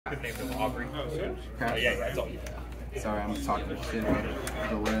could name them Aubrey. Okay. Yeah, that's all you got. Sorry, I'm talking shit about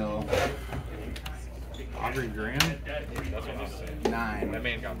Darrell. Aubrey Graham? That's what I'm saying. 9. That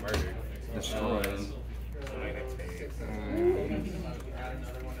man got murdered. Destroyed.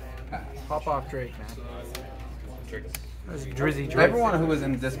 Pass. Pop off Drake, man. Drake. That's Drizzy Drake. Everyone who was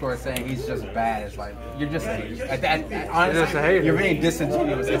in Discord saying he's just bad is like, you're just honestly, You're just a hater. you're being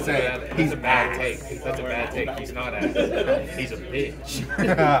disingenuous and saying he's a bad take. That's a bad take. He's not ass. He's a bitch.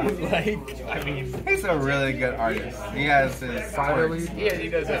 Like, I mean, he's a really good artist. He has his Fighter quirks. lead. yeah, he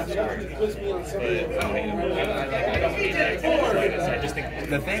does have scores. But I don't hate him. I don't hate him. I just think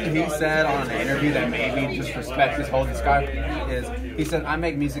The thing he said on an interview that made me just respect this whole guy is he said, I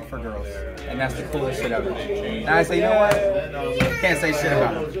make music for girls. And that's the coolest shit ever. And I say, you know what? Can't say shit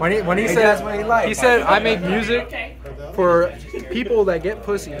about him. When he said that's what he likes. He said I make music for people that get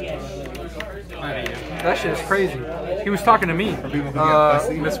pussy. That shit is crazy. He was talking to me. For people who get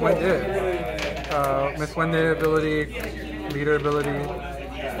pussy? Miss Wendy, Miss Wendy ability, leader ability.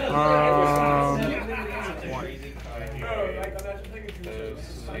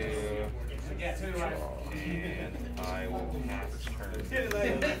 I will pass turn.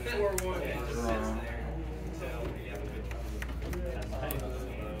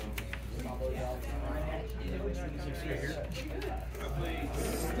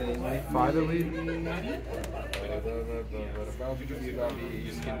 Fighter lead.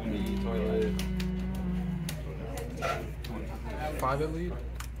 Five at lead.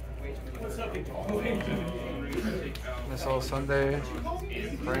 Miss all Sunday.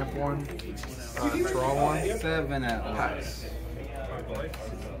 Ramp 1. Draw 1. 7 at pass.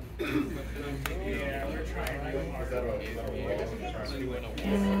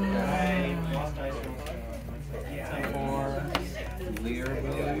 Four. Leader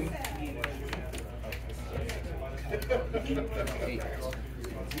ability. 8.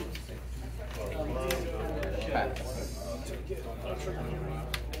 Pass.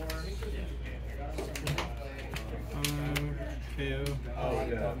 KO.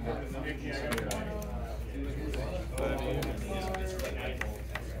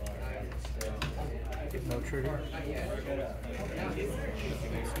 No trigger.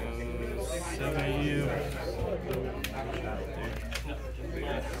 7 AU.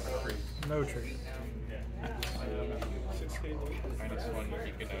 No trigger. -1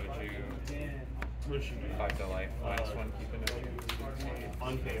 keep an OG. 5 to life. -1 keep an OG.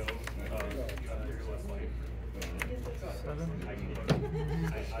 On KO. 7.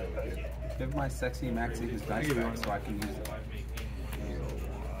 Give my sexy Maxi his dice back so I can use it.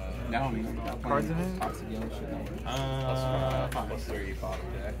 I don't need Cards in hand? Toxic yellow shit. +3 bottom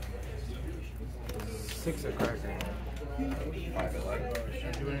deck. 6 at cracker. 5 at life.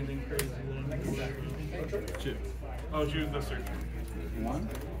 Do anything crazy? Chip. Oh, choose the search. 1.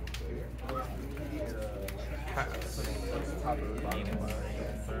 Pass.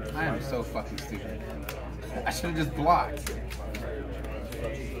 I am so fucking stupid. I should have just blocked.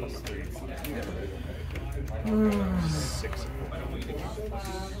 6.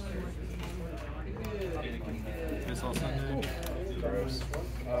 Miss all Sunday. Gross.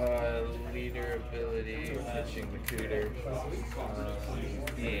 Leader ability, pitching the cooter.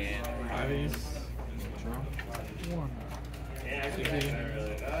 And Ivies. 1.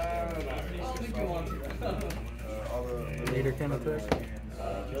 Leader can attack.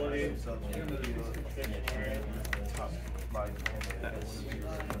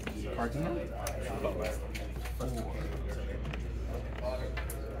 Cards in there?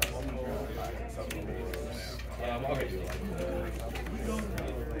 okay.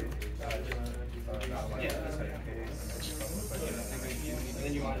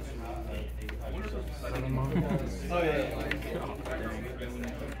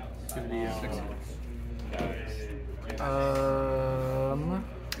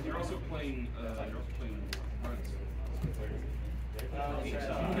 You're also playing.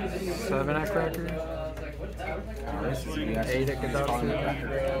 7 at cracker. 8 at Katakuri.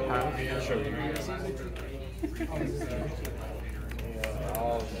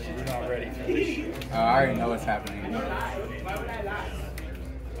 You're not ready for this shit. I already know what's happening. I don't know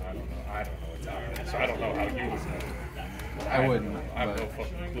what's happening. So I don't know how you would know. I wouldn't. I have no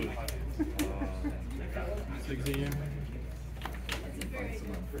fucking clue. 6 AM.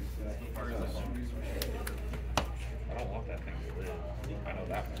 I don't want that thing to live. I know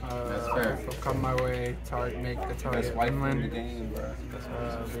that one. That's fair. If come my way, make the Best target wife in the inland. game, bro.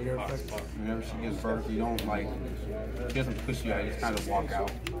 Leader effect. Whenever she gives birth, you don't like. She doesn't push you out. You just kind of walk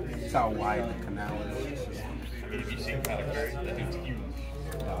out. That's how wide the canal is. I mean, if you see Katakuri, that dude's huge.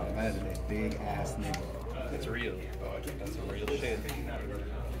 That is a big ass nigga. That's real. That's a real shit.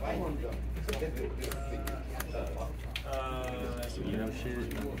 That's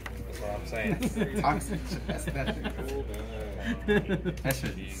what I'm saying. Toxic. That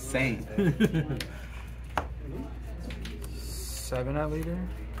shit's insane. 7 at leader.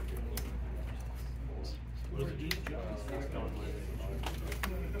 Yeah.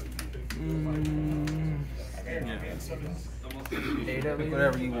 8 at leader.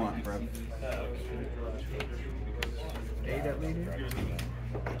 Whatever you want, bro. 8 at leader.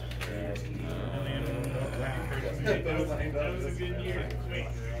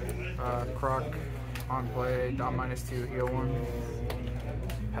 Croc on play, dot -2, EB01.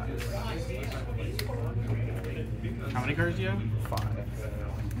 Pass. How many cards do you have? 5.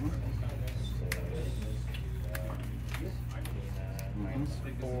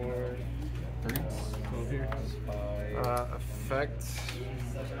 -4, 3. 12 here. Effect.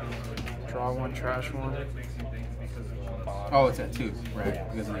 Draw 1, trash 1. Oh, it's at 2, right?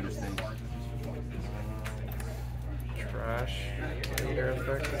 Because I understand. Trash. Leader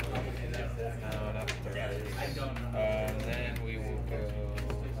effect. No, not 3. Then we will go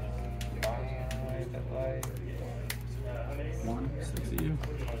 5 at light. 1. 6 of you.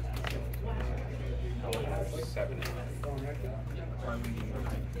 7.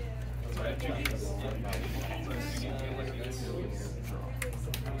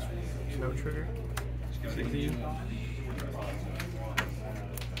 No trigger. 6 of you.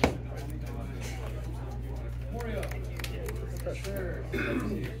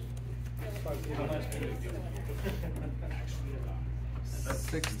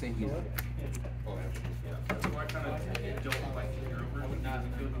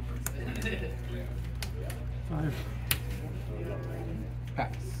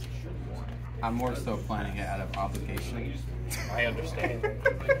 Pass. I'm more so planning it out of obligation. I understand.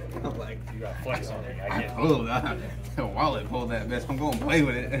 Like, you got flex on me. I I get pulled that. Wallet pulled that bitch. I'm going to play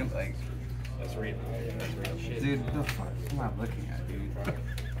with it. And like, That's real. That's real shit. dude, the fuck am I looking at, dude?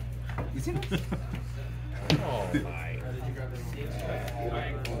 You see this? Oh my.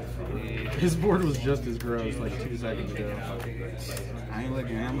 His board was just as gross like 2 seconds ago. I ain't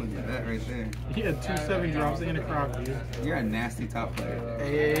looking. I'm looking at that right there. He had 2 7 drops and a croc, dude. You're a nasty top player.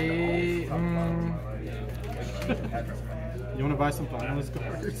 You want to buy some finalist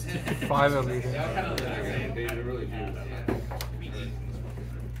cards? 5 at leader.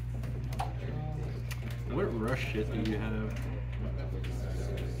 What rush shit do you have?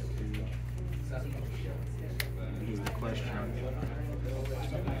 Is the question.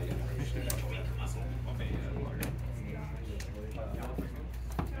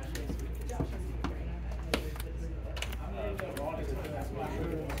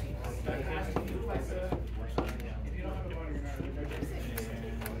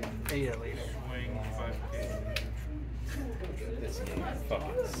 This game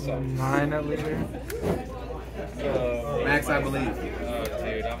fucking sucks. 9 at leader. Max, I believe. Oh,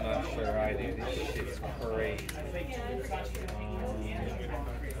 dude, I'm not sure I do. This shit's crazy.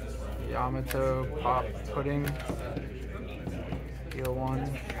 Yamato, pop, pudding. EB01,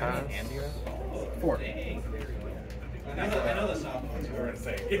 pass. 4. I know the soft ones. We were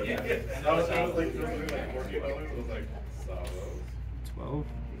insane. I was like, it was like 12?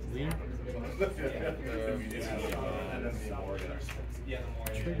 Leader?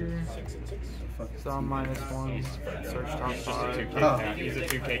 Trigger. It's on -1. Search top 5. He's a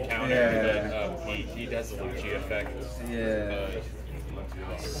 2K counter, Yeah. but he does the Lucci effect. Yeah.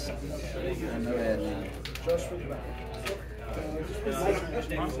 I know that now.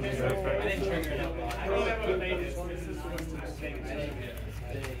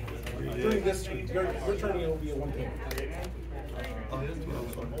 During this turn, your turn will be a 1 point.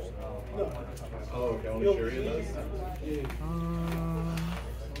 Oh, okay. Only sure he does?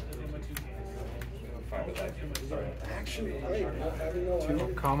 Actually,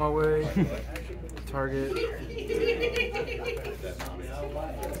 Comma way. Target.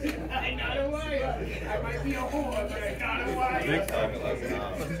 I got away. I might be a whore, but I got away.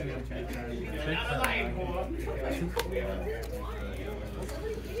 Not a lying whore.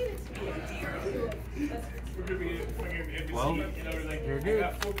 Well, You're good.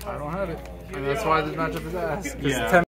 I don't have it. And that's why this matchup is ass. Yeah.